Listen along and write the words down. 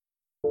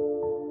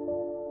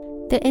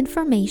The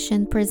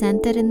information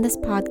presented in this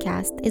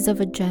podcast is of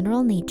a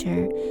general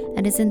nature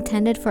and is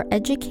intended for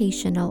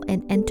educational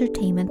and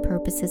entertainment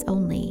purposes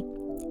only.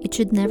 It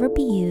should never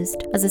be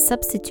used as a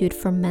substitute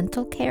for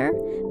mental care,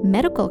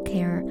 medical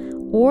care,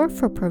 or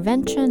for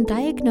prevention,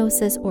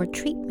 diagnosis, or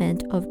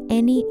treatment of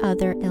any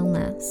other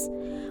illness.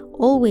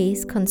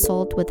 Always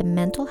consult with a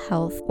mental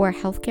health or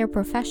healthcare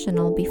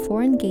professional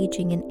before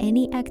engaging in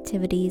any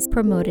activities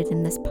promoted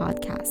in this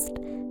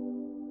podcast.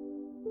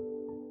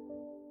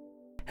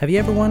 Have you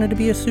ever wanted to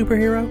be a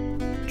superhero?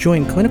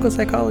 Join clinical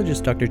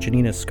psychologist Dr.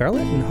 Janina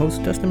Scarlett and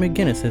host Dustin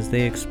McGinnis as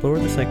they explore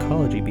the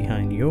psychology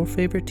behind your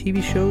favorite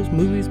TV shows,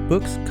 movies,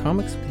 books,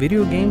 comics,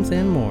 video games,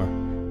 and more.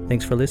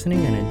 Thanks for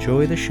listening and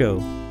enjoy the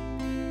show.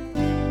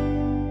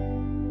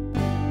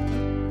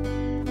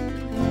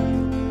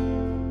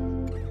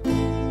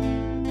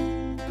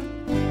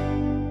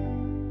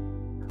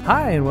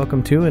 Hi, and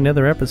welcome to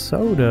another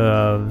episode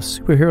of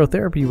Superhero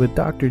Therapy with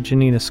Dr.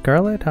 Janina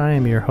Scarlett. I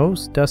am your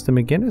host, Dustin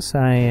McGinnis.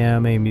 I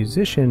am a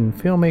musician,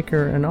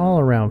 filmmaker, and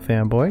all-around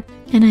fanboy.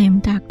 And I am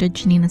Dr.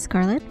 Janina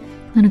Scarlett,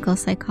 clinical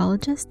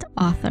psychologist,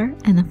 author,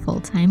 and a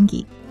full-time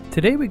geek.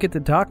 Today we get to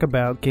talk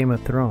about Game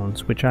of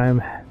Thrones, which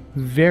I'm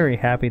very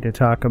happy to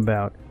talk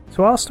about.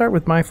 So I'll start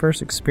with my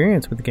first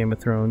experience with Game of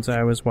Thrones.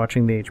 I was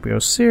watching the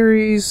HBO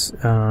series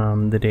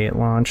the day it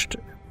launched,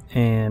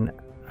 and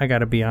I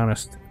gotta be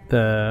honest,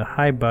 the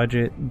high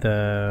budget,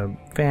 the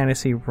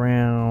fantasy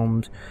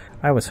realms,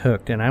 I was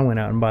hooked, and I went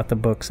out and bought the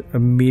books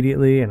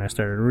immediately, and I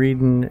started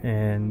reading,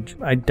 and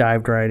I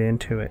dived right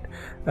into it.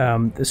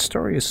 The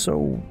story is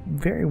so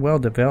very well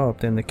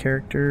developed, and the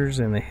characters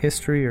and the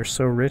history are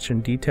so rich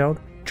and detailed.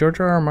 George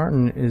R.R.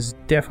 Martin is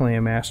definitely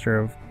a master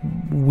of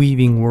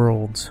weaving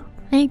worlds.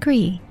 I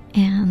agree,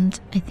 and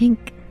I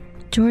think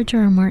George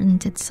R.R. Martin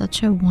did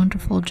such a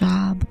wonderful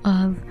job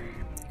of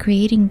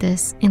creating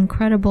this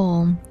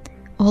incredible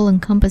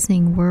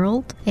all-encompassing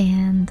world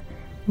and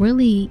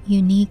really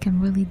unique and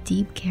really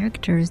deep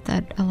characters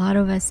that a lot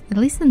of us, at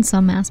least in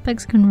some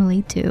aspects, can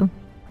relate to.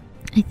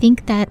 I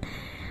think that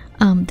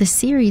the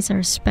series are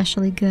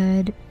especially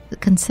good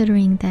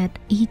considering that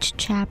each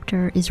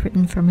chapter is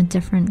written from a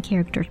different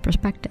character's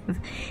perspective.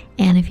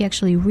 And if you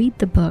actually read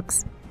the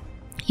books,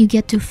 you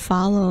get to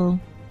follow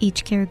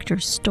each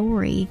character's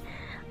story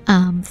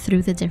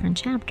through the different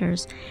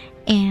chapters.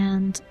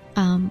 And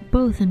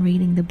both in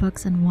reading the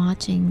books and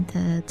watching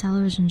the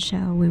television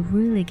show, we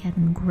really get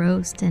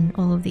engrossed in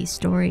all of these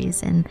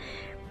stories. And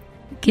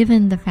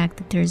given the fact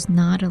that there's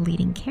not a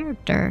leading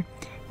character,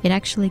 it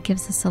actually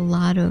gives us a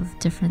lot of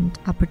different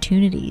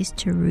opportunities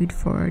to root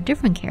for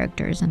different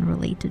characters and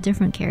relate to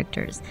different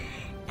characters.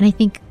 And I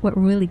think what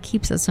really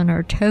keeps us on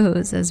our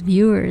toes as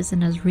viewers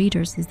and as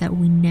readers is that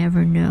we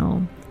never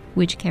know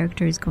which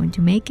character is going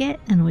to make it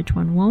and which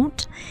one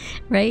won't,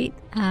 right?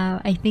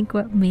 I think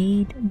what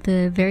made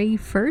the very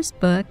first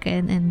book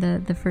and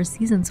the first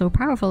season so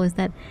powerful is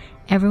that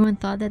everyone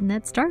thought that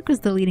Ned Stark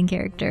was the leading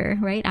character,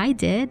 right? I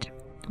did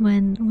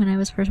when I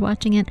was first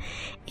watching it,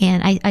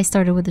 and I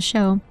started with the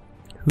show.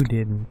 Who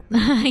didn't?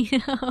 I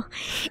know.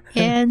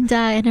 And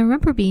I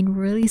remember being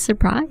really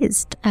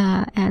surprised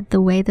at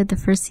the way that the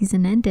first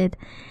season ended.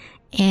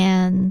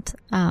 And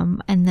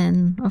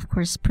then, of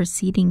course,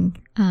 proceeding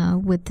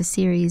with the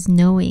series,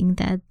 knowing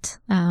that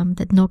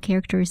no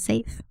character is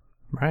safe.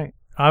 Right.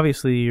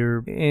 Obviously,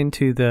 you're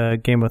into the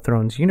Game of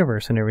Thrones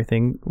universe and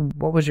everything.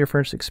 What was your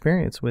first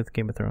experience with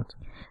Game of Thrones?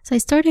 So I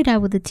started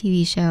out with the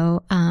TV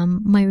show.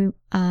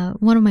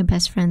 One of my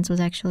best friends was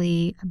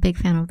actually a big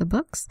fan of the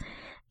books.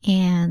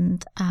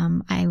 And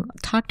I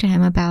talked to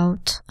him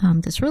about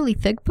this really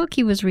thick book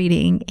he was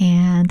reading,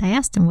 and I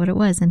asked him what it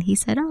was, and he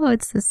said, oh,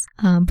 it's this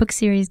book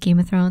series, Game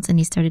of Thrones, and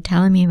he started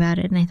telling me about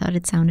it, and I thought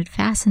it sounded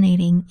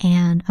fascinating,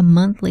 and a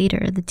month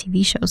later, the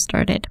TV show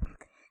started.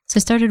 So I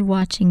started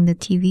watching the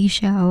TV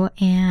show,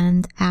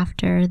 and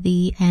after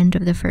the end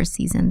of the first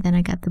season, then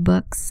I got the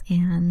books,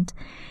 and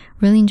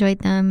really enjoyed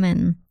them,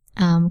 and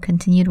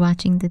continued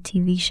watching the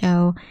TV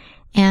show,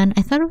 and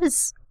I thought it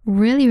was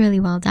really,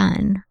 really well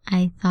done.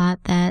 I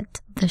thought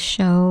that the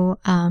show,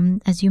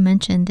 as you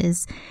mentioned,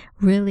 is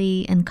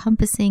really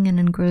encompassing and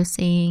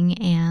engrossing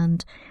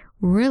and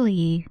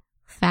really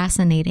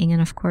fascinating.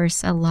 And of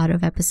course, a lot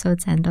of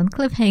episodes end on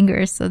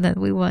cliffhangers so that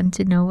we want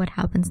to know what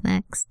happens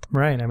next.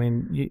 Right. I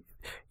mean,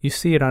 you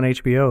see it on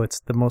HBO.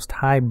 It's the most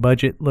high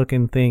budget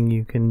looking thing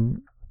you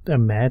can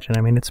imagine.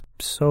 I mean, it's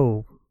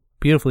so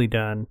beautifully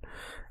done.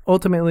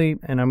 Ultimately,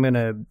 and I'm going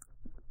to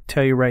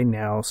tell you right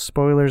now,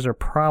 spoilers are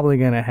probably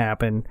going to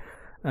happen.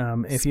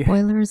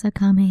 Spoilers are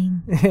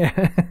coming.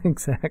 Yeah,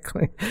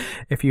 exactly.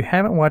 If you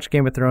haven't watched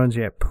Game of Thrones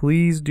yet,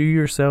 please do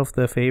yourself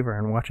the favor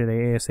and watch it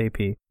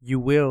ASAP. You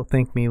will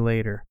thank me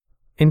later.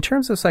 In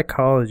terms of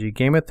psychology,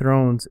 Game of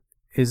Thrones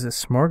is a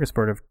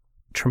smorgasbord of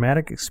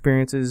traumatic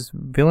experiences,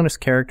 villainous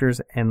characters,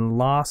 and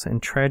loss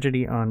and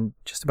tragedy on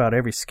just about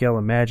every scale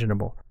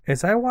imaginable.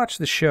 As I watched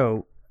the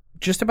show,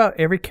 just about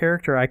every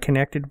character I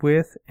connected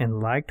with and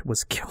liked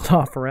was killed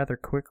off rather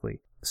quickly.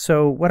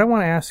 So what I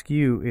want to ask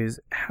you is,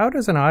 how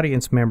does an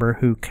audience member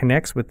who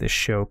connects with this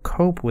show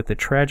cope with the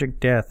tragic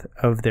death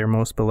of their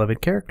most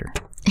beloved character?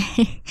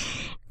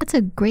 That's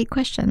a great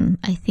question.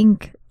 I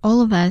think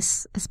all of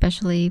us,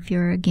 especially if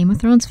you're a Game of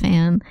Thrones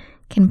fan,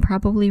 can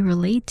probably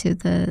relate to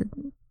the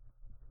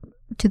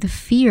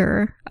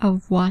fear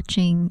of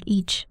watching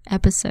each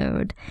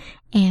episode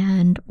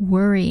and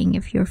worrying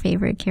if your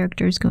favorite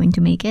character is going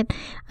to make it,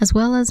 as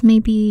well as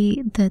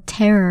maybe the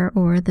terror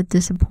or the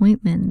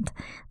disappointment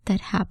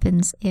that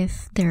happens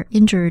if they're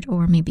injured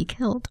or maybe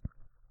killed.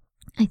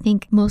 I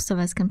think most of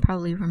us can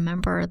probably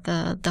remember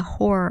the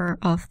horror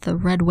of the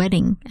Red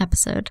Wedding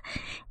episode,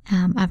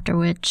 after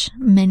which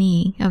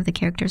many of the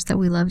characters that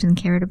we loved and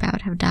cared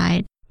about have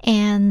died.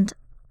 And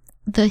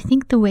I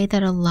think the way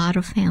that a lot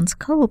of fans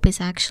cope is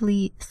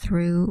actually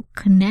through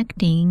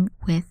connecting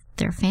with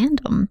their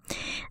fandom.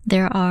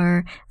 There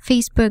are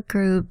Facebook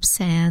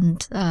groups and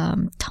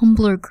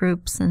Tumblr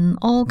groups and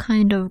all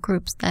kind of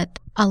groups that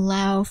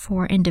allow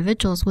for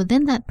individuals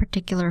within that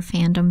particular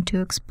fandom to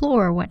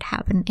explore what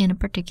happened in a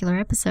particular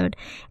episode.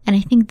 And I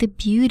think the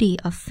beauty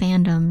of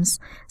fandoms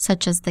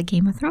such as the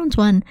Game of Thrones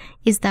one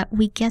is that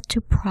we get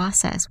to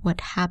process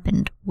what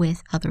happened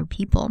with other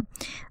people.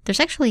 There's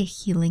actually a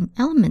healing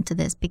element to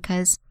this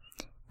because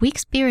we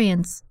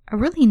experience a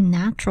really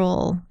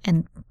natural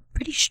and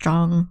pretty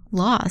strong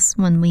loss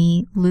when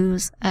we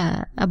lose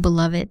a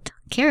beloved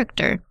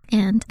character.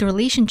 And the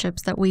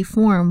relationships that we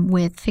form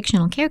with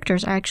fictional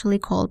characters are actually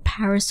called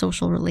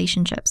parasocial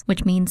relationships,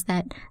 which means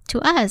that to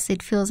us,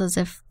 it feels as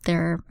if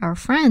they're our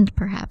friend,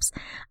 perhaps,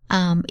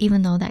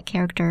 even though that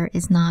character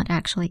is not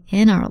actually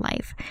in our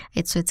life.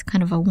 It's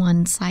kind of a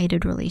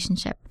one-sided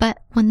relationship. But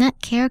when that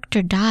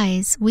character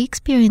dies, we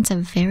experience a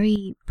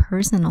very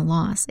personal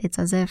loss. It's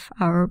as if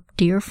our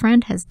dear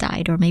friend has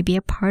died, or maybe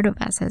a part of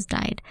us has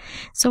died.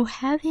 So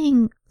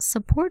having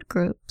support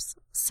groups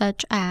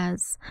such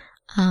as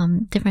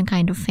different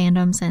kind of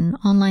fandoms and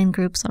online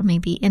groups, or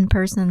maybe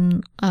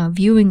in-person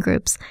viewing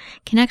groups,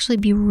 can actually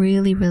be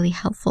really, really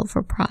helpful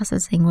for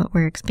processing what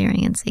we're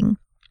experiencing.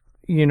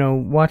 You know,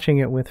 watching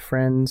it with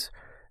friends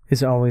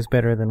is always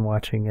better than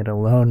watching it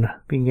alone.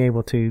 Being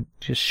able to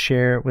just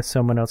share it with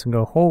someone else and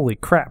go, holy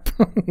crap,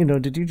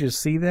 did you just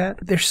see that?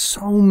 There's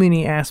so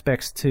many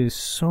aspects to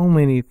so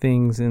many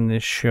things in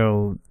this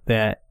show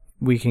that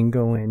we can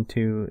go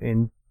into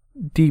in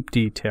deep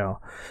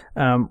detail.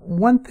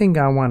 One thing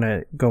I want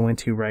to go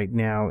into right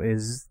now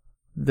is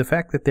the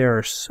fact that there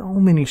are so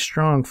many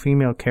strong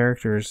female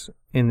characters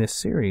in this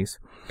series.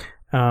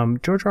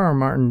 George R.R.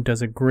 Martin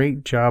does a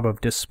great job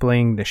of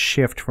displaying the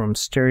shift from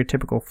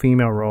stereotypical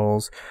female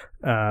roles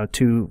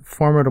to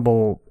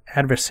formidable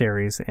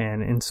adversaries,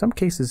 and in some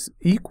cases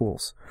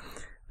equals.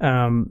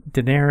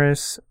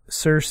 Daenerys,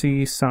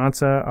 Cersei,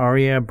 Sansa,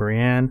 Arya,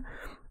 Brienne,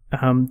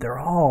 they're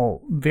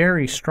all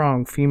very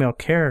strong female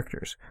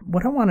characters.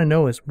 What I want to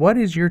know is, what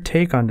is your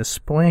take on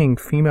displaying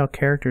female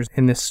characters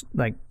in this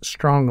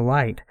strong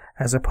light,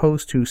 as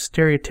opposed to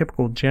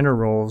stereotypical gender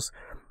roles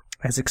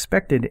as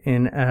expected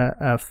in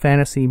a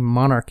fantasy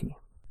monarchy?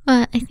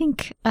 I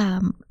think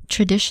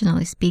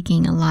traditionally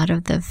speaking, a lot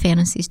of the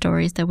fantasy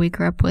stories that we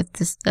grew up with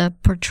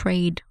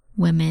portrayed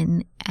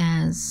women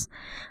as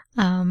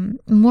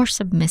more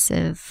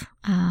submissive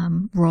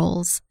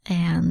roles,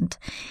 and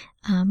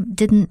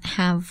didn't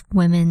have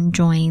women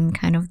join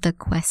kind of the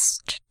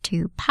quest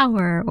to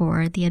power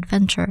or the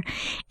adventure.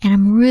 And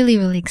I'm really,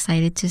 really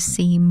excited to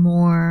see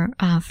more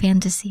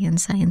fantasy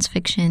and science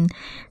fiction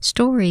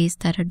stories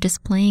that are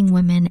displaying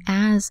women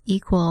as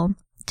equal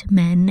to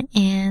men.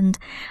 And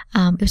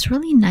it was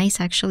really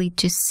nice actually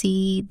to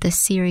see the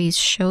series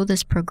show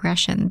this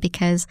progression,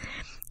 because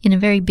in the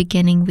very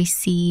beginning, we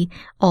see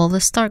all the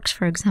Starks,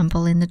 for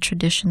example, in the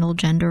traditional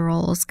gender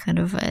roles, kind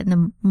of in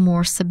the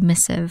more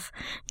submissive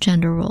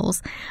gender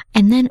roles.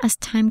 And then as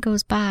time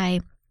goes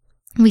by,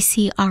 we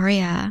see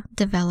Arya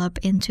develop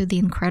into the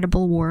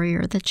incredible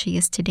warrior that she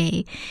is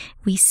today.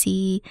 We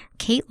see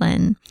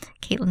Catelyn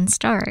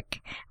Stark,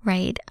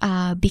 right,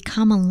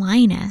 become a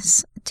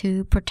lioness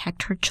to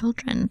protect her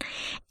children.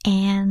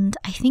 And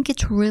I think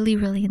it's really,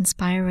 really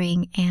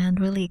inspiring and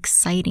really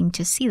exciting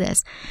to see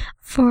this.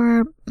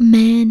 For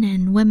men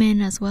and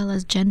women, as well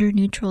as gender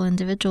neutral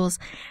individuals,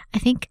 I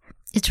think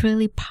it's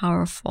really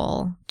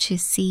powerful to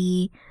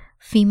see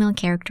female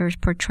characters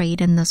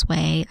portrayed in this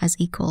way as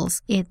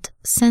equals. It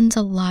sends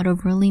a lot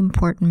of really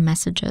important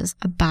messages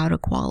about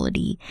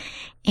equality.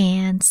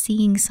 And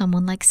seeing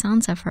someone like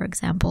Sansa, for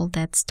example,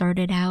 that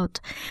started out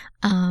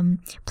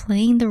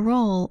playing the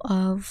role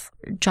of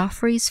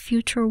Joffrey's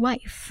future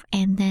wife,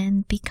 and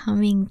then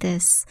becoming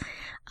this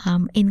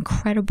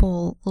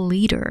incredible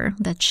leader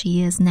that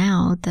she is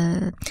now,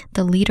 the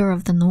leader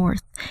of the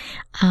North,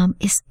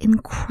 is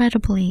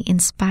incredibly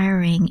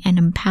inspiring and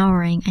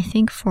empowering, I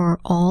think, for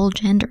all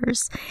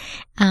genders.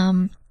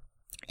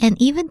 And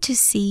even to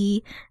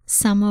see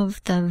some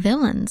of the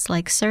villains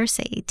like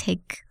Cersei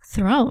take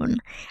throne,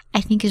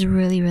 I think is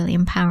really, really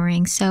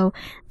empowering. So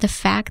the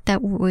fact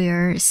that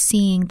we're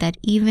seeing that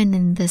even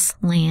in this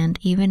land,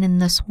 even in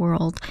this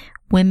world,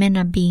 women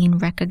are being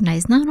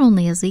recognized not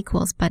only as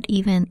equals, but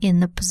even in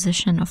the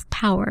position of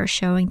power,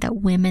 showing that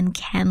women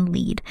can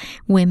lead,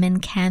 women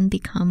can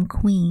become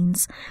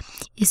queens,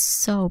 is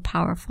so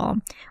powerful.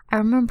 I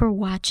remember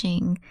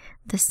watching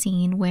the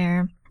scene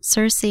where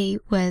Cersei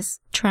was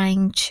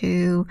trying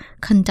to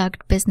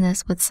conduct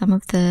business with some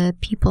of the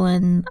people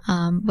in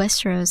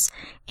Westeros,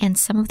 and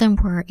some of them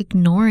were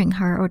ignoring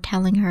her or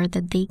telling her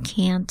that they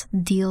can't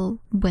deal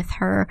with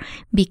her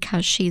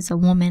because she's a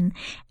woman,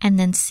 and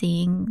then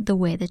seeing the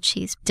way that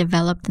she's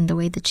developed and the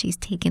way that she's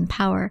taken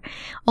power.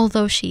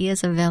 Although she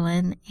is a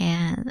villain,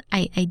 and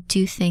I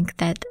do think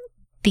that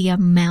the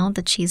amount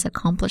that she's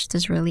accomplished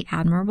is really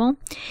admirable.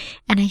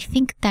 And I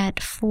think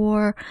that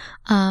for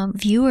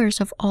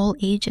viewers of all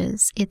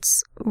ages,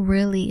 it's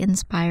really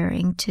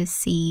inspiring to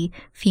see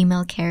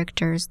female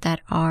characters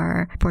that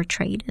are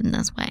portrayed in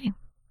this way.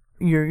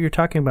 You're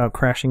talking about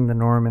crashing the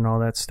norm and all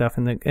that stuff,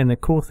 and the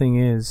cool thing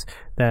is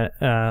that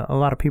a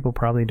lot of people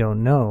probably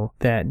don't know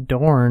that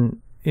Dorne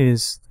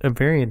is a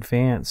very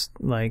advanced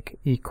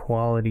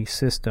equality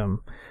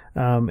system.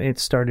 It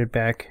started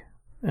back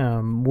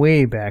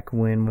way back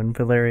when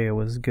Valyria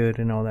was good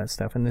and all that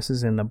stuff, and this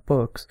is in the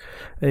books,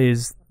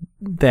 is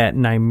that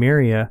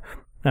Nymeria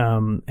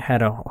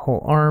had a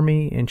whole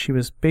army, and she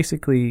was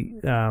basically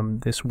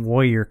this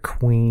warrior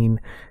queen,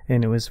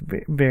 and it was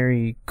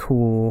very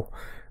cool.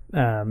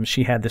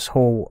 She had this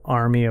whole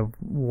army of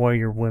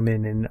warrior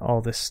women and all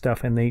this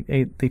stuff, and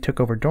they took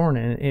over Dorne,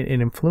 and it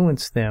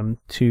influenced them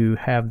to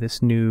have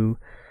this new,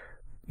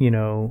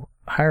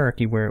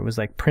 hierarchy where it was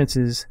like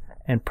princes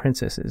and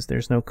princesses.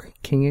 There's no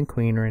king and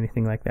queen or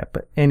anything like that,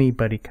 but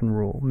anybody can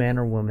rule. Man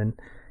or woman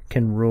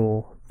can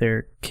rule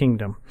their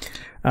kingdom.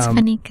 It's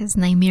funny because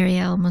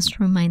Nymeria almost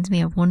reminds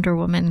me of Wonder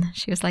Woman.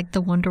 She was like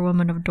the Wonder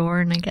Woman of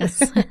Dorne, I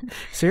guess.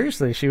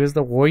 Seriously, she was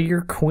the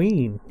warrior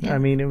queen. Yeah. I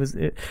mean, it was.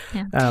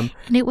 Yeah. And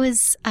it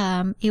was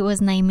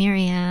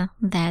Nymeria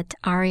that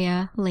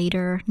Arya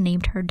later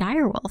named her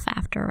direwolf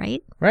after,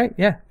 right? Right.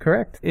 Yeah.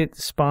 Correct. It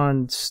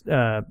spawned,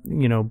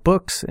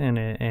 books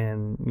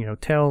and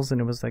tales,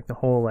 and it was like the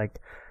whole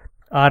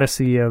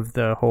odyssey of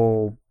the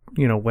whole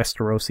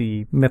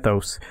Westerosi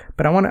mythos.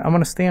 But I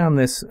want to stay on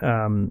this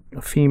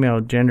female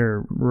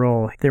gender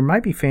role. There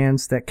might be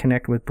fans that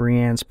connect with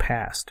Brienne's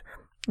past.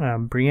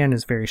 Brienne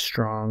is very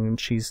strong, and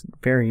she's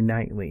very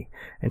knightly,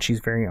 and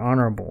she's very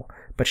honorable.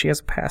 But she has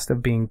a past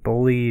of being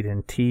bullied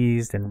and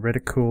teased and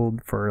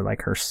ridiculed for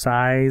her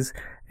size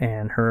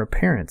and her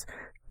appearance.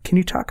 Can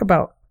you talk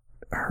about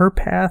her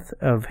path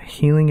of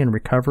healing and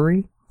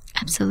recovery?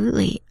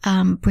 Absolutely.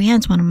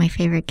 Brienne's one of my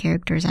favorite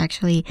characters,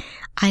 actually.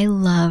 I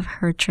love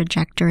her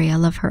trajectory. I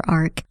love her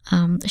arc.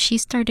 She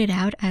started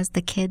out as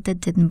the kid that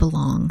didn't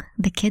belong,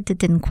 the kid that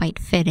didn't quite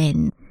fit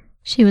in.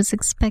 She was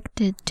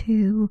expected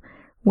to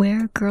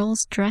wear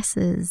girls'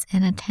 dresses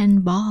and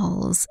attend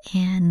balls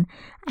and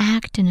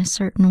act in a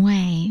certain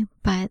way,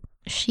 but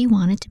she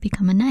wanted to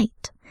become a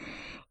knight.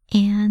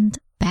 And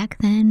back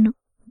then,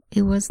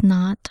 it was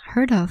not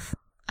heard of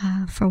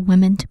for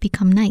women to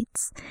become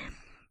knights.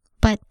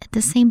 But at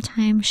the same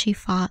time, she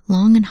fought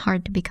long and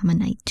hard to become a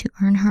knight, to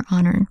earn her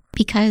honor.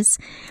 Because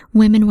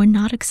women were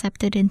not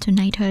accepted into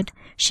knighthood,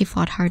 she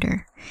fought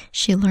harder.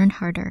 She learned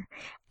harder.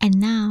 And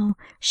now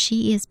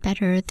she is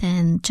better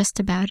than just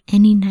about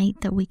any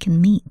knight that we can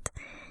meet.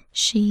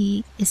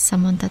 She is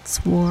someone that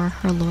swore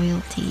her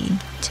loyalty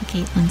to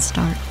Catelyn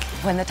Stark.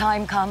 When the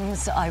time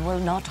comes, I will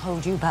not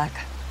hold you back.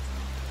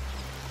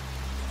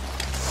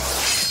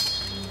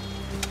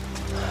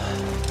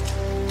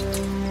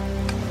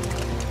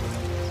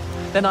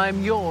 Then I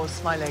am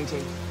yours, my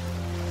lady.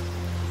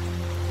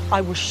 I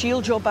will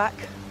shield your back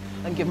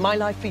and give my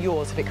life for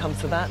yours if it comes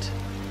to that.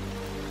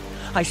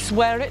 I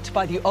swear it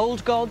by the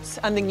old gods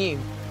and the new.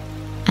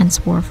 And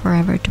swore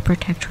forever to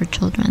protect her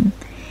children.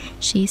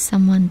 She's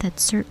someone that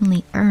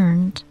certainly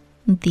earned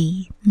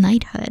the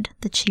knighthood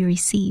that she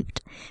received.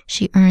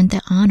 She earned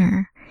the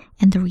honor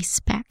and the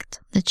respect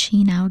that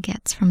she now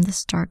gets from the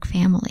Stark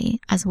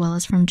family, as well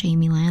as from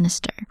Jaime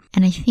Lannister.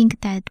 And I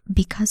think that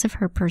because of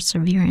her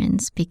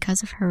perseverance,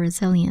 because of her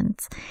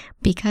resilience,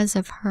 because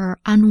of her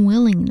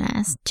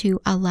unwillingness to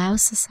allow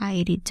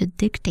society to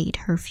dictate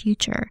her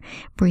future,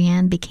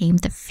 Brienne became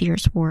the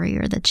fierce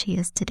warrior that she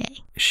is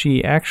today.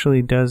 She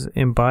actually does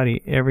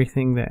embody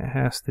everything that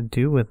has to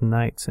do with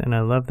knights, and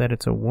I love that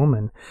it's a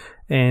woman.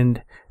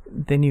 And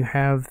then you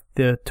have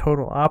the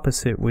total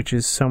opposite, which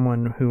is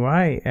someone who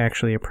I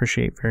actually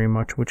appreciate very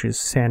much, which is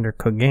Sandor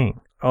Clegane,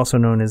 also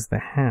known as the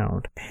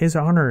Hound. His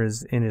honor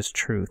is in his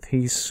truth.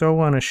 He's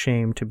so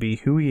unashamed to be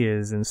who he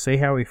is and say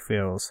how he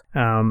feels.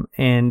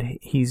 And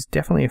he's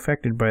definitely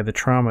affected by the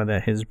trauma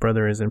that his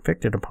brother has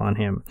inflicted upon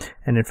him.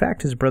 And in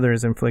fact, his brother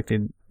has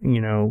inflicted,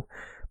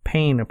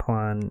 pain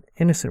upon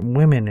innocent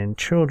women and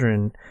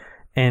children,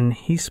 and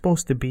he's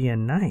supposed to be a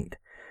knight.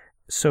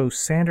 So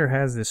Sandor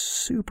has this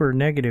super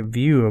negative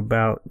view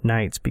about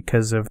knights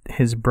because of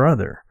his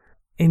brother.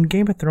 In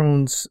Game of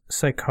Thrones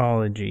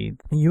psychology,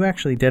 you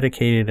actually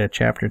dedicated a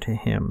chapter to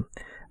him.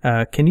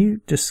 Can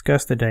you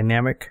discuss the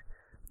dynamic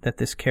that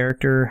this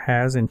character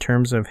has in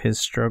terms of his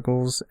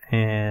struggles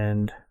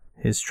and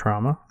his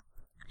trauma?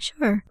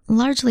 Sure.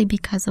 Largely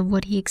because of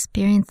what he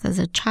experienced as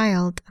a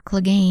child,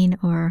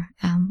 Clegane, or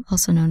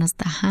also known as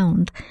the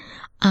Hound,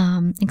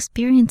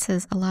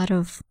 experiences a lot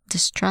of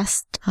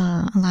distrust,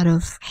 a lot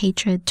of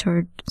hatred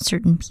toward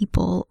certain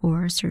people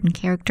or certain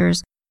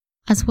characters,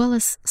 as well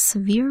as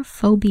severe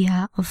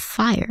phobia of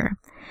fire.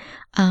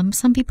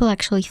 Some people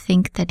actually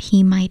think that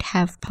he might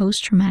have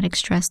post-traumatic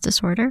stress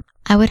disorder.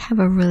 I would have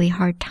a really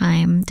hard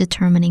time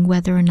determining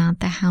whether or not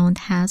the Hound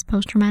has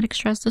post-traumatic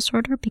stress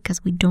disorder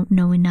because we don't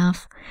know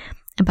enough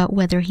about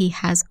whether he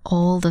has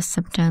all the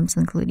symptoms,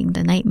 including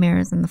the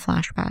nightmares and the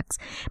flashbacks.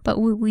 But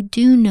what we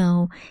do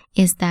know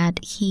is that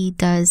he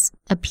does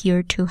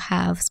appear to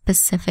have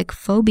specific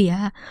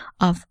phobia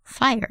of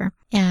fire.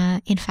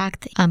 In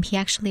fact, he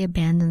actually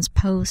abandons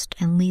post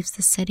and leaves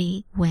the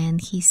city when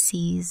he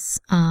sees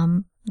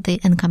the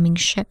incoming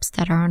ships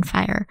that are on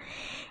fire.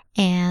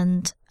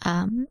 And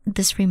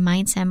this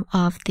reminds him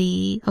of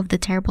the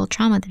terrible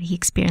trauma that he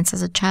experienced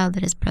as a child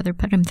that his brother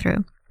put him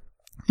through.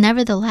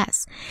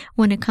 Nevertheless,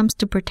 when it comes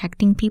to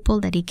protecting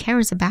people that he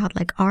cares about,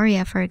 like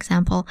Arya, for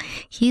example,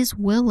 he's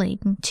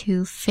willing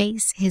to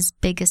face his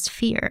biggest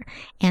fear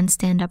and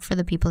stand up for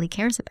the people he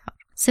cares about.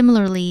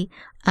 Similarly,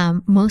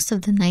 most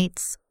of the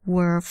knights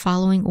were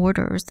following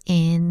orders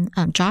in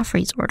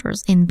Joffrey's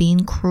orders in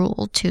being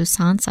cruel to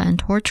Sansa and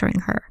torturing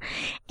her.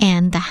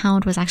 And the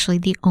Hound was actually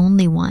the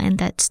only one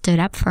that stood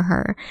up for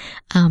her.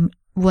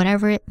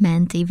 Whatever it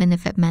meant, even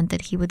if it meant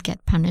that he would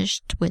get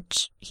punished,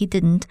 which he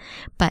didn't,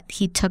 but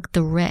he took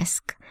the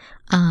risk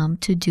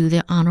to do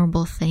the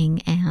honorable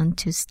thing and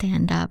to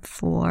stand up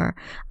for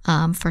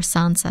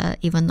Sansa,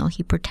 even though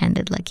he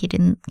pretended like he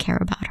didn't care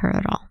about her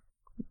at all.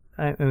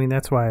 I mean,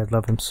 that's why I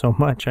love him so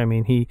much. I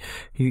mean,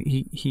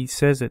 he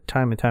says it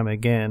time and time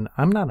again,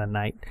 I'm not a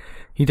knight.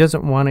 He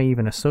doesn't want to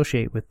even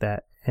associate with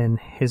that, and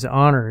his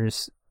honor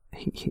is,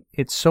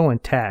 it's so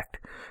intact.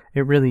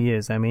 It really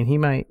is. I mean, he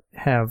might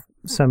have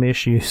some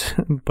issues,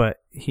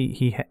 but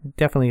he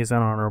definitely is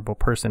an honorable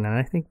person, and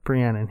I think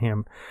Brienne and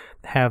him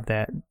have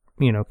that,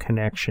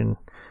 connection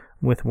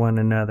with one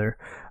another.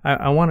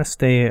 I want to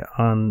stay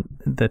on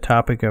the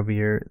topic of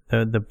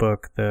the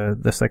book,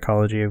 the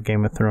psychology of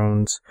Game of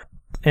Thrones,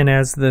 and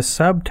as the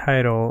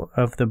subtitle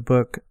of the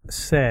book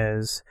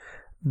says,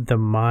 the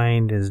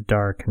mind is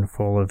dark and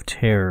full of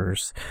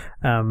terrors.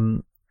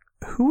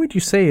 Who would you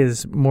say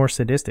is more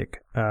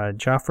sadistic,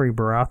 Joffrey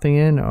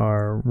Baratheon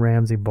or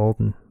Ramsay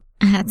Bolton?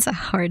 That's a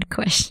hard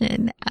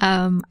question.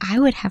 I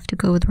would have to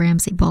go with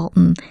Ramsay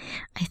Bolton.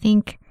 I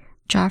think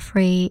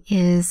Joffrey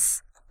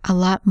is a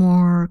lot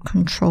more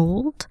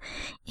controlled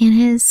in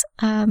his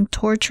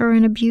torture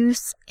and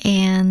abuse,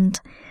 and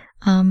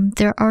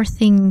there are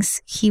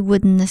things he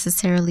wouldn't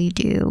necessarily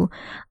do.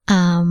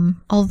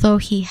 Although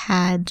he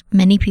had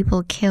many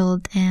people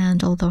killed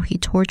and although he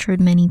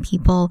tortured many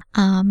people,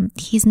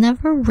 he's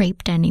never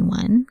raped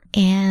anyone.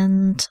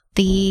 And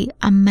the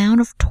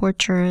amount of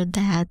torture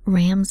that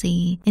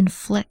Ramsay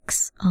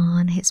inflicts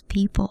on his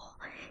people,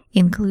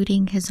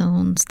 including his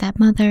own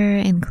stepmother,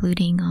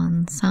 including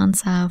on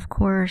Sansa, of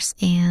course,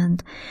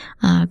 and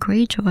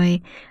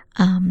Greyjoy,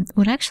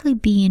 would actually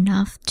be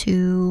enough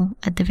to,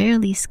 at the very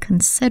least,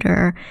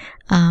 consider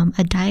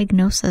a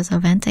diagnosis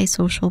of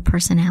antisocial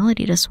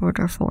personality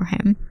disorder for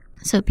him.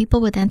 So people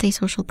with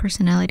antisocial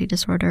personality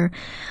disorder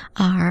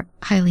are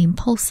highly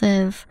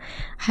impulsive,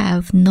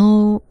 have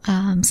no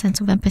sense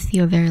of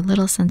empathy or very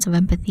little sense of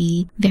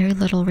empathy, very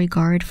little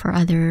regard for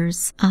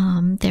others.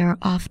 They're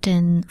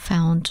often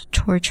found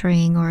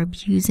torturing or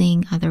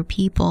abusing other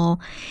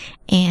people.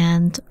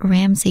 And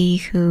Ramsay,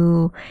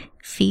 who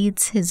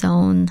feeds his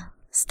own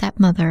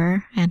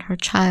stepmother and her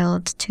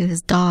child to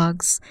his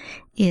dogs,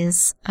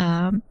 is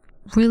a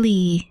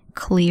really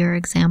clear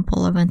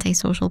example of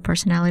antisocial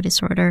personality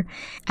disorder.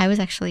 I was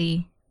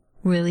actually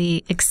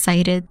really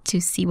excited to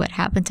see what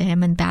happened to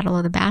him in Battle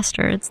of the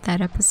Bastards.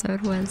 That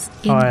episode was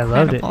incredible. I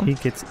loved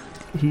it.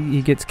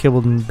 He gets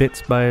killed in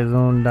bits by his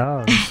own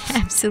dog.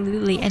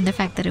 Absolutely. And the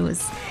fact that it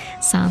was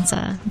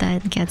Sansa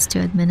that gets to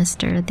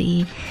administer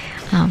the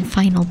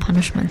final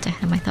punishment to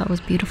him, I thought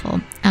was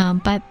beautiful.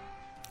 But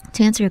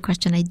to answer your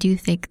question, I do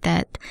think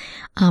that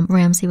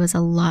Ramsay was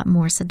a lot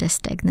more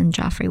sadistic than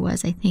Joffrey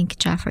was. I think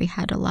Joffrey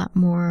had a lot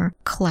more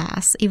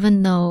class,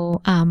 even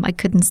though I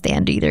couldn't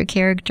stand either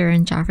character,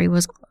 and Joffrey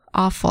was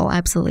awful,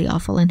 absolutely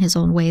awful in his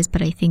own ways.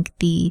 But I think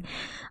the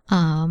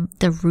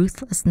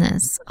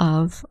ruthlessness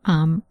of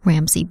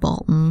Ramsay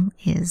Bolton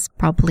is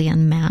probably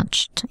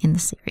unmatched in the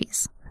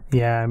series.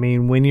 Yeah, I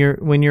mean, when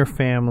your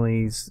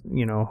family's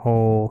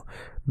whole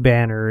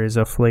banner is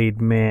a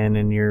flayed man,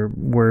 and your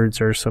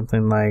words are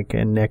something like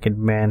a naked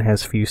man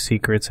has few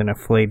secrets and a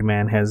flayed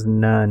man has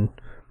none,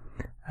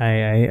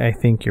 I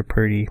think you're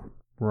pretty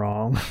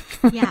wrong.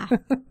 Yeah,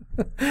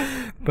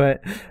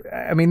 But,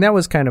 I mean, that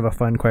was kind of a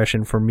fun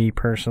question for me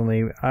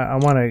personally. I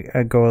want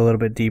to go a little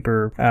bit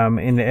deeper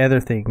into other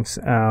things.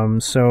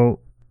 So,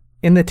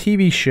 in the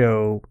TV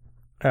show,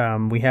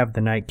 we have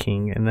the Night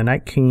King, and the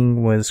Night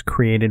King was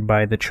created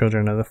by the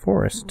Children of the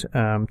Forest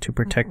to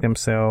protect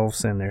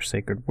themselves and their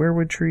sacred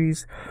weirwood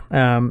trees.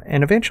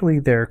 And eventually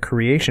their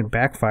creation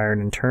backfired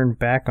and turned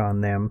back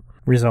on them,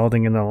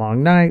 resulting in the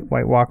Long Night,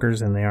 White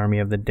Walkers, and the Army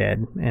of the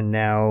Dead. And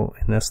now,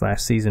 in this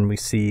last season, we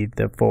see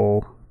the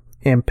full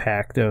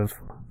impact of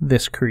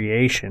this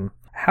creation.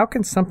 How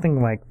can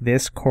something like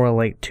this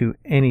correlate to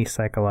any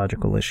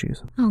psychological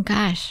issues? Oh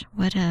gosh,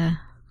 what a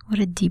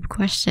deep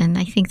question.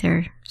 I think there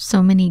are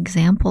so many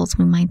examples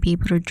we might be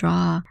able to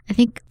draw. I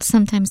think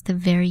sometimes the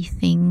very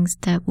things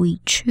that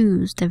we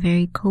choose, the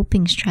very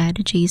coping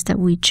strategies that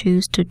we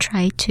choose to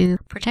try to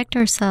protect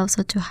ourselves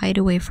or to hide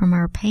away from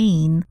our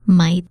pain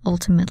might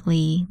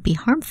ultimately be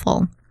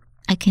harmful.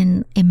 I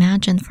can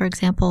imagine, for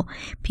example,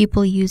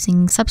 people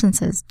using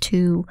substances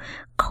to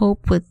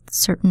cope with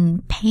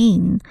certain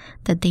pain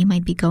that they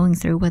might be going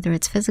through, whether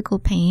it's physical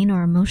pain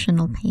or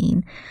emotional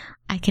pain.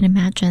 I can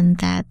imagine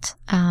that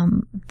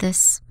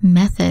this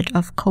method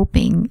of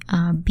coping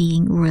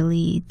being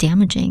really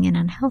damaging and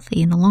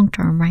unhealthy in the long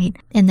term, right?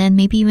 And then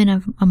maybe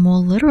even a more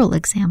literal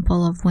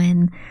example of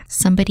when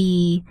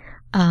somebody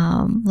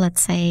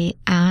let's say,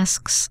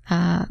 asks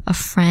a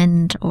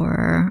friend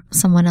or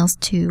someone else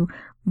to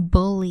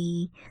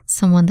bully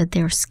someone that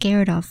they're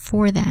scared of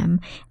for them,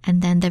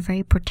 and then the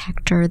very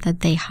protector that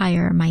they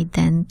hire might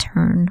then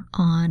turn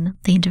on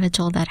the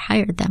individual that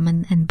hired them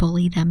and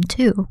bully them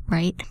too,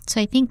 right? So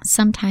I think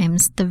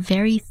sometimes the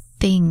very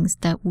things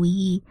that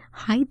we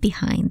hide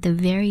behind, the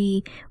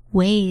very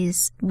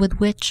ways with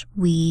which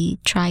we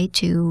try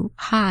to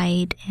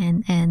hide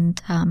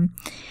and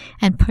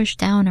push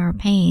down our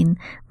pain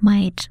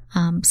might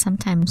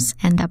sometimes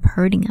end up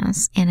hurting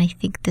us. And I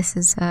think this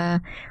is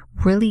a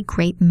really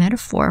great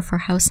metaphor for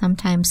how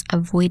sometimes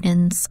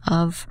avoidance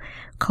of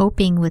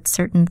coping with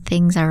certain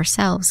things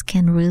ourselves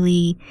can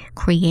really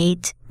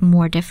create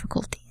more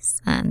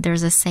difficulties.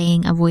 There's a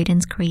saying,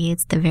 avoidance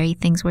creates the very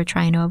things we're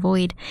trying to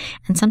avoid,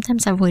 and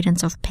sometimes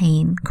avoidance of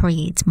pain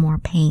creates more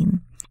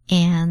pain.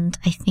 And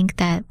I think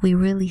that we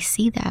really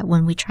see that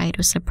when we try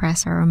to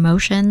suppress our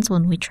emotions,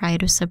 when we try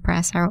to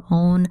suppress our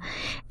own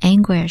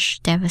anguish,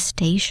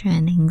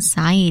 devastation,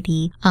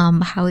 anxiety,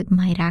 how it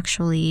might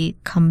actually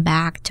come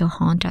back to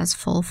haunt us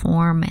full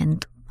form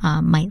and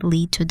might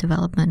lead to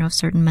development of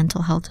certain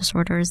mental health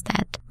disorders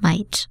that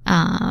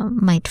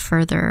might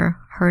further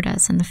hurt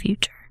us in the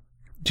future.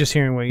 Just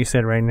hearing what you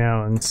said right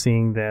now and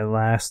seeing the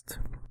last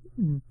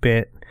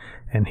bit,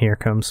 and here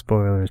comes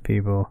spoilers,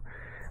 people.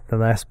 The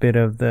last bit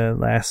of the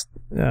last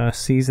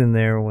season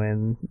there,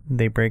 when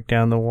they break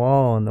down the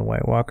wall and the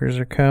White Walkers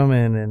are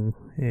coming and,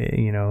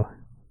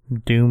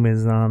 doom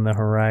is on the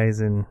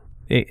horizon.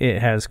 It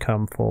has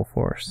come full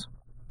force.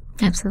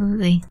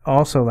 Absolutely.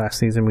 Also last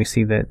season, we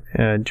see that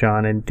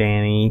Jon and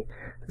Dany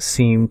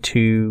seem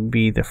to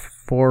be the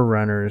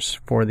forerunners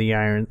for the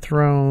Iron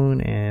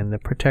Throne and the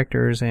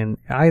protectors, and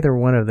either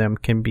one of them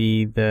can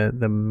be the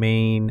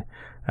main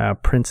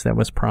prince that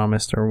was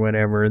promised or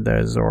whatever, the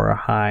Azor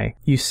Ahai.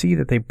 You see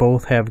that they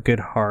both have good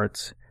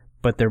hearts,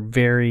 but they're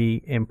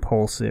very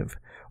impulsive.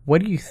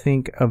 What do you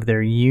think of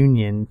their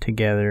union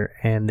together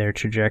and their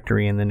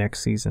trajectory in the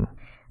next season?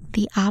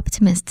 The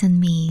optimist in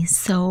me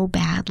so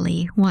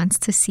badly wants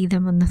to see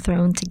them on the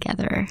throne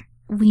together.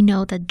 We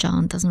know that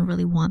Jon doesn't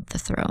really want the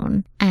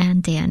throne,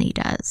 and Dany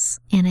does.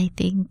 And I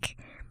think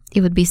it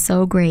would be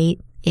so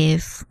great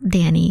if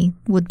Dany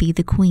would be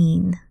the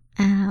queen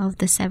of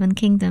the Seven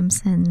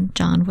Kingdoms and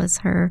Jon was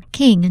her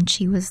king and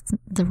she was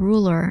the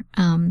ruler.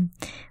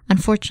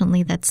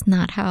 Unfortunately, that's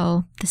not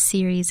how the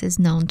series is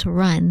known to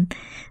run.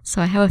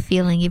 So I have a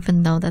feeling,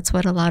 even though that's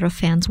what a lot of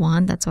fans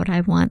want, that's what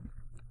I want,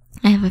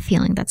 I have a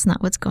feeling that's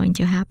not what's going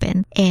to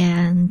happen.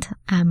 And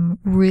I'm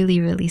really,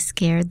 really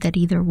scared that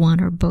either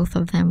one or both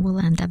of them will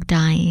end up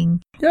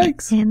dying.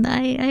 Yikes. And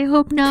I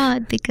hope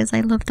not, because I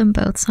love them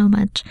both so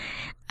much.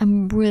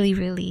 I'm really,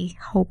 really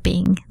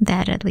hoping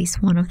that at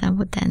least one of them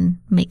would then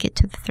make it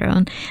to the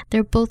throne.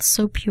 They're both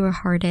so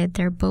pure-hearted.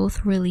 They're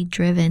both really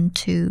driven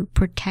to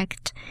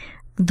protect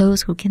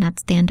those who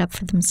cannot stand up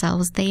for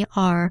themselves. They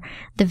are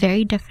the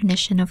very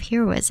definition of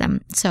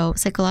heroism. So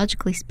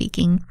psychologically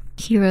speaking,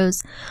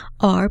 heroes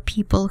are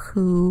people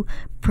who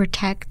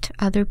protect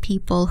other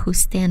people, who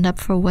stand up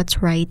for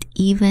what's right,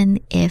 even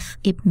if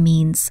it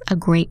means a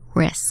great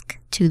risk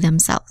to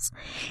themselves.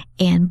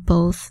 And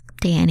both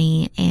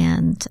Dany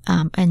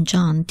and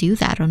Jon do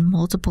that on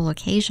multiple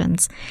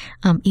occasions,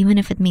 even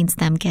if it means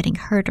them getting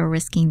hurt or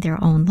risking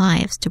their own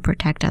lives to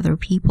protect other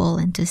people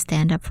and to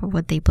stand up for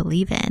what they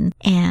believe in.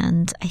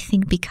 And I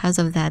think because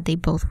of that, they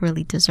both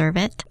really deserve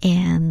it.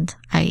 And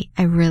I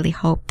really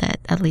hope that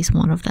at least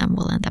one of them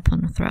will end up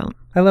on the throne.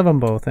 I love them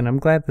both, and I'm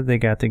glad that they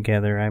got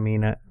together. I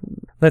mean,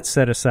 let's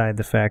set aside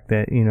the fact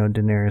that,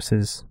 Daenerys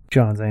is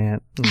Jon's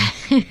aunt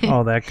and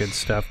all that good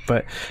stuff,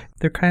 but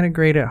they're kind of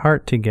great at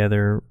heart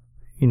together,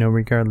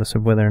 regardless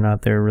of whether or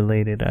not they're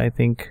related. I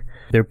think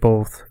they're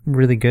both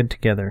really good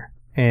together.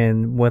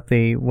 And what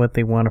they want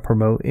to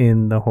promote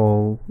in the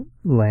whole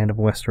land of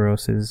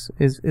Westeros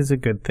is a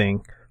good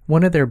thing.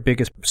 One of their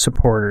biggest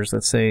supporters,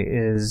 let's say,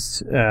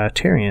 is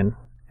Tyrion.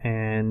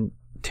 And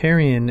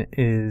Tyrion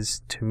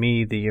is, to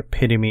me, the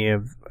epitome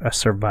of a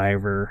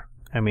survivor.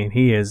 I mean,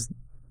 he has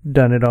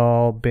done it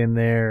all, been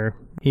there.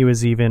 He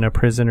was even a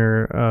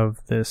prisoner of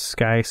the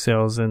Sky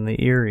Cells in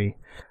the Eyrie.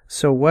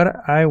 So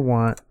what I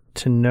want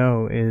to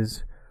know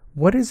is,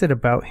 what is it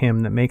about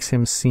him that makes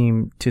him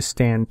seem to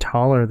stand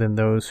taller than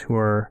those who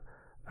are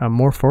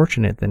more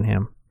fortunate than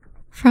him?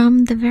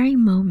 From the very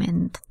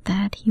moment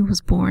that he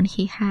was born,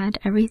 he had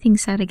everything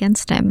set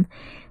against him.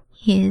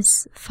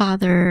 His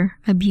father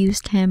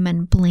abused him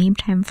and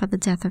blamed him for the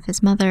death of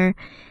his mother.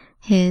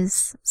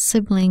 His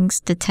siblings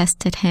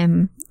detested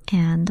him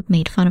and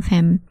made fun of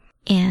him.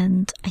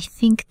 And I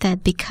think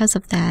that because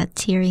of that,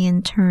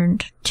 Tyrion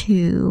turned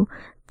to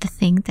the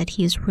thing that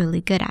he's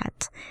really good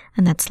at,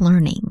 and that's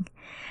learning.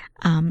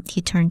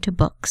 He turned to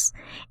books.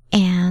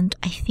 And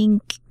I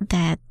think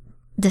that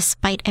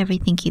despite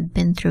everything he'd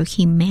been through,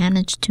 he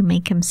managed to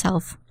make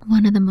himself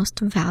one of the most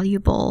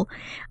valuable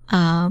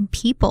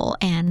people,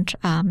 and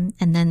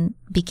then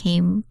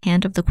became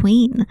Hand of the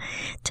Queen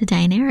to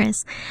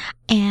Daenerys.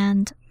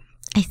 And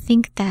I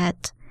think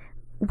that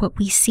what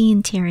we see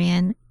in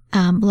Tyrion,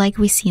 like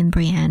we see in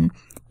Brienne,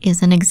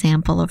 is an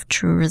example of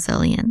true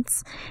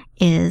resilience,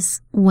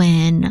 is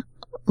when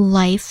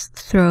life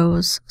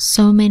throws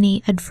so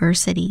many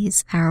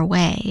adversities our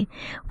way,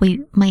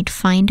 we might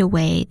find a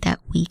way that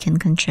we can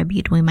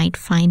contribute. We might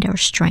find our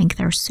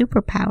strength, our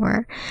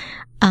superpower,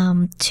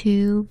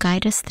 to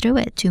guide us through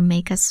it, to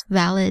make us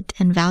valid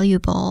and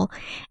valuable,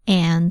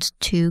 and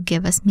to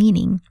give us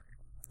meaning.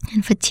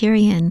 And for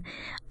Tyrion,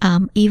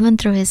 even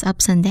through his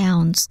ups and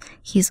downs,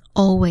 he's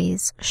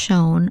always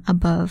shown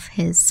above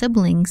his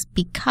siblings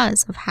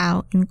because of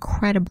how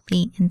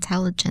incredibly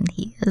intelligent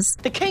he is.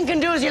 The king can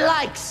do as he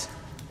likes.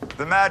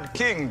 The Mad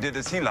King did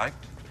as he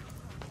liked.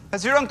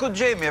 Has your Uncle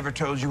Jaime ever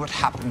told you what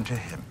happened to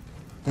him?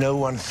 No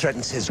one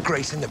threatens his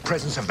grace in the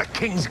presence of the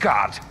king's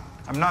guard.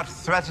 I'm not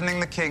threatening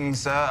the king,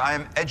 sir. I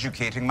am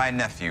educating my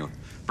nephew.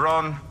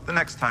 Bronn, the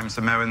next time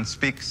Sir Meryn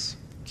speaks,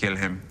 kill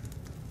him.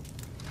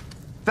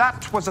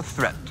 That was a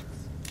threat.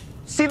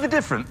 See the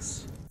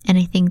difference? And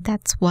I think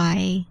that's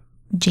why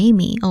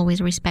Jaime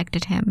always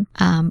respected him,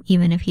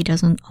 even if he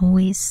doesn't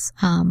always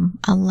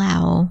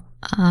allow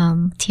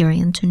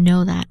Tyrion to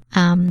know that.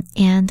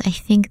 And I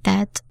think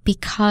that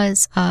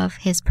because of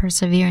his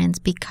perseverance,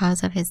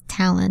 because of his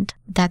talent,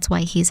 that's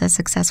why he's as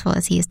successful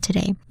as he is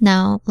today.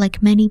 Now,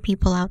 like many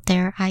people out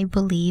there, I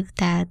believe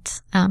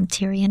that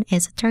Tyrion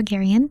is a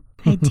Targaryen.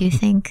 I do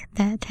think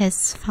that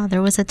his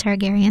father was a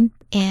Targaryen.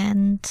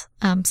 And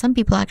some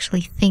people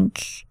actually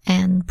think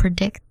and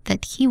predict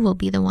that he will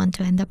be the one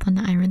to end up on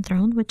the Iron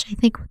Throne, which I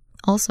think would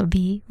also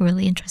be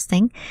really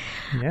interesting.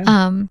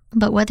 Yeah.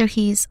 But whether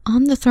he's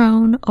on the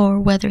throne or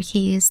whether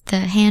he's the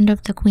Hand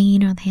of the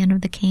Queen or the Hand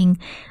of the King,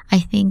 I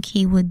think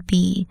he would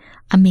be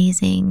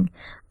amazing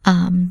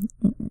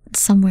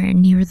somewhere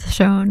near the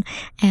throne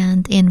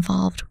and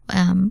involved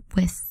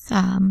with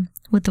the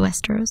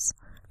Westeros.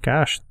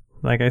 Gosh,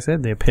 like I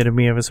said, the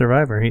epitome of a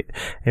survivor.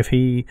 If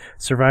he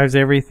survives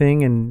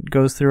everything and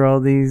goes through all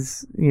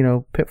these,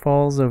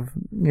 pitfalls of,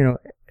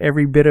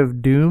 every bit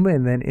of doom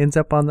and then ends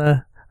up on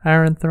the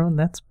Iron Throne,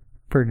 that's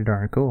pretty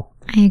darn cool.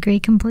 I agree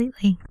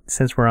completely.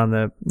 Since we're on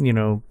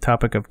the,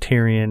 topic of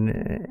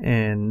Tyrion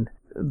and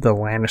the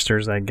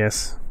Lannisters, I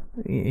guess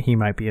he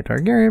might be a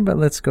Targaryen, but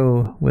let's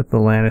go with the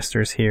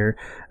Lannisters here.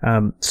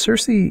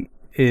 Cersei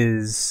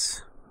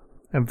is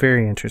a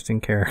very interesting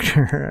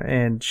character,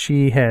 and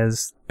she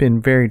has been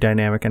very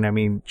dynamic, and I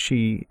mean,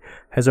 she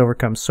has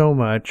overcome so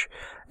much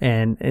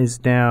and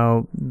is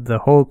now the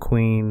whole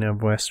queen of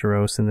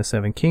Westeros and the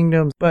Seven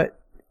Kingdoms. But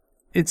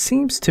it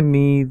seems to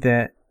me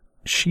that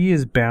she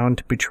is bound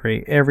to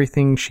betray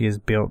everything she has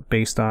built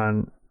based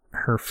on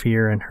her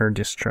fear and her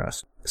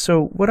distrust.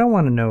 So what I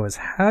want to know is,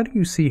 how do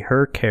you see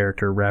her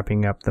character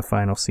wrapping up the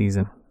final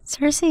season?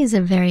 Cersei is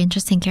a very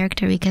interesting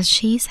character because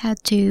she's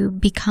had to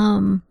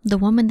become the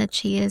woman that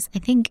she is, I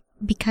think,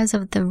 because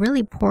of the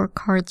really poor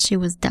cards she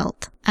was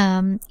dealt.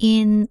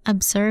 In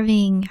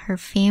observing her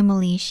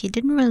family, she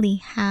didn't really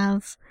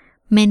have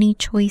many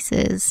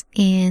choices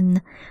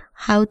in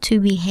how to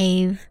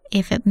behave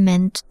if it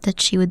meant that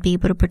she would be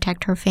able to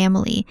protect her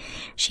family.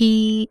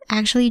 She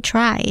actually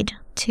tried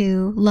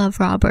to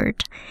love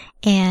Robert,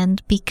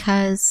 and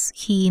because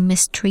he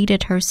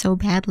mistreated her so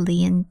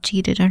badly and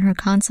cheated on her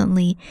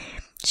constantly,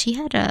 she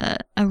had a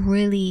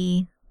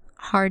really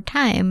hard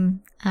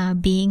time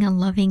being a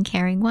loving,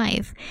 caring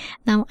wife.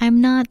 Now,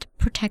 I'm not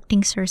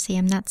protecting Cersei.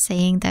 I'm not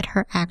saying that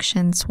her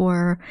actions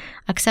were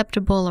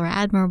acceptable or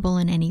admirable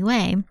in any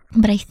way,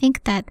 but I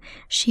think that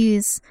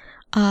she's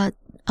a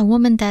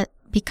woman that,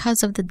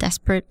 because of the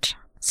desperate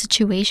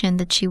situation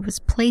that she was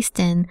placed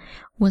in,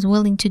 was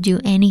willing to do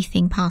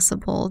anything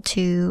possible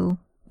to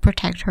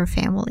protect her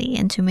family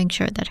and to make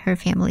sure that her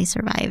family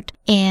survived.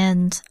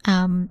 And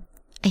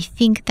I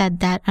think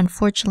that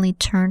unfortunately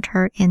turned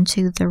her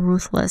into the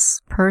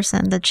ruthless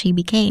person that she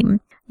became.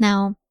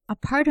 Now, a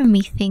part of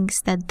me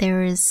thinks that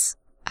there is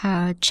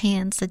a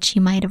chance that she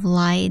might have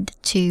lied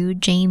to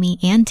Jaime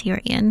and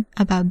Tyrion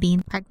about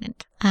being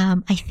pregnant.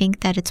 I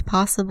think that it's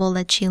possible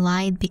that she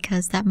lied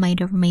because that might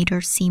have made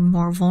her seem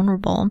more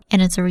vulnerable,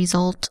 and as a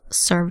result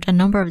served a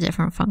number of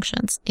different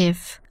functions.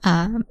 If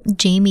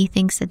Jaime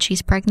thinks that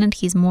she's pregnant,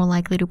 he's more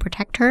likely to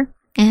protect her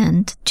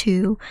and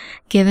to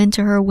give in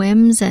to her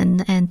whims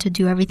and to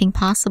do everything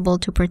possible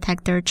to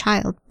protect their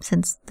child,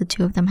 since the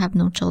two of them have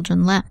no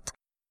children left.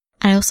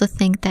 I also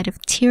think that if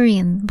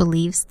Tyrion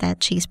believes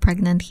that she's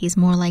pregnant, he's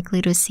more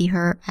likely to see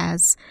her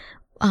as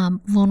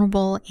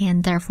vulnerable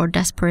and therefore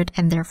desperate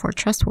and therefore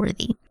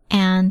trustworthy.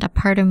 And a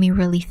part of me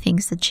really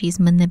thinks that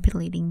she's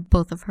manipulating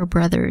both of her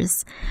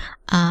brothers.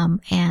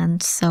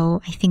 And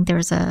so I think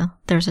there's a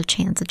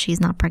chance that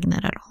she's not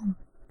pregnant at all.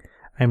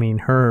 I mean,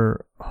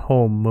 her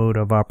whole mode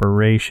of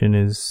operation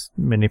is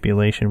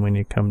manipulation when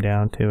you come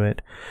down to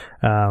it.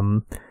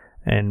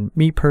 And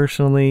me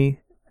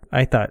personally,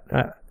 I thought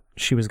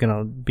she was going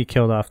to be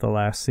killed off the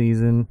last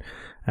season,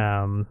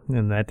 and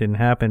that didn't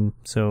happen.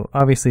 So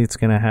obviously it's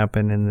going to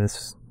happen in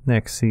this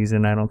next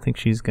season. I don't think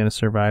she's going to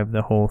survive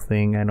the whole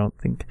thing. I don't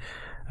think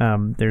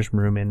there's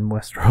room in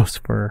Westeros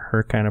for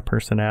her kind of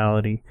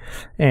personality.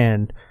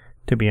 And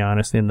to be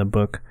honest, in the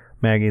book,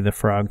 Maggie the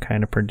Frog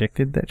kind of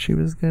predicted that she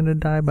was going to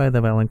die by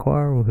the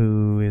Valancourt,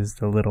 who is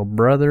the little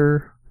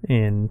brother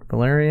in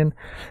Valerian.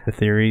 The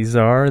theories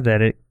are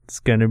that it's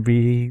going to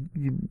be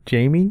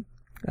Jaime.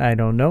 I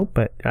don't know,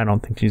 but I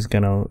don't think she's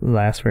going to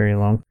last very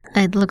long.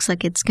 It looks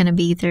like it's going to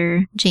be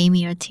either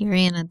Jaime or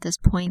Tyrion at this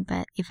point,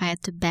 but if I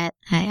had to bet,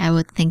 I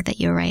would think that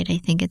you're right. I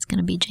think it's going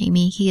to be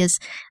Jaime. He is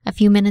a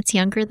few minutes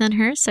younger than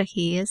her, so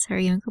he is her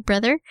younger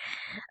brother.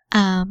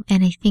 And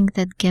I think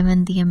that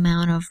given the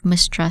amount of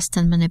mistrust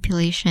and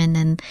manipulation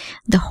and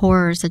the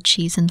horrors that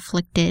she's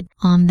inflicted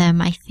on them,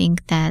 I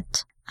think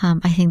that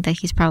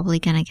he's probably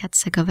going to get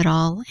sick of it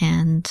all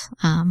and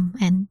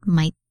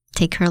might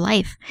take her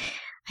life.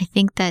 I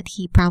think that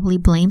he probably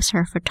blames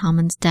her for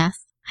Tommen's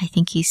death. I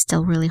think he's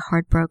still really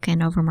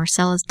heartbroken over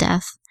Marcella's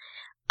death.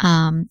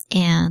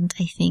 And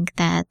I think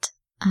that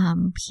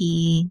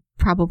he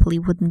probably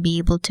wouldn't be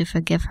able to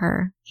forgive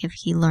her if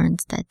he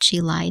learns that she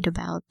lied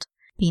about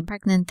being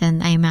pregnant,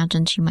 and I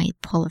imagine she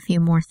might pull a few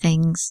more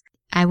things.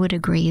 I would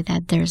agree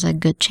that there's a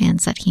good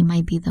chance that he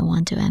might be the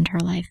one to end her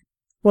life.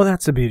 Well,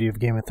 that's the beauty of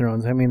Game of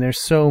Thrones. I mean, there's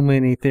so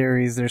many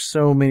theories, there's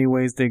so many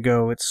ways to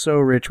go. It's so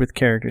rich with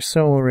characters,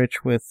 so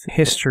rich with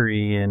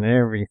history and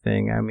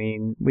everything. I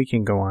mean, we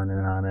can go on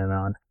and on and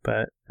on.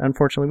 But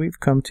unfortunately, we've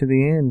come to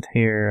the end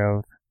here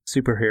of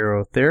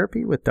Superhero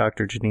Therapy with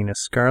Dr. Janina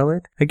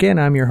Scarlet. Again,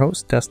 I'm your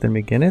host, Dustin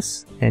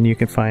McGinnis, and you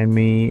can find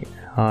me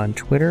on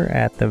Twitter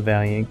at The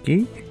Valiant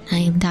Geek. I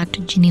am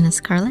Dr. Janina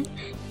Scarlet.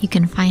 You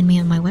can find me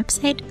on my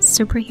website,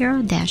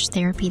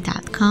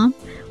 superhero-therapy.com,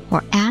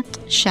 or at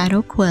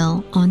Shadow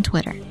Quill on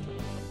Twitter.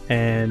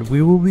 And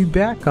we will be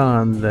back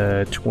on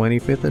the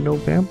 25th of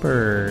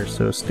November,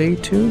 so stay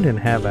tuned and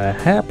have a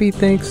happy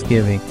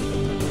Thanksgiving.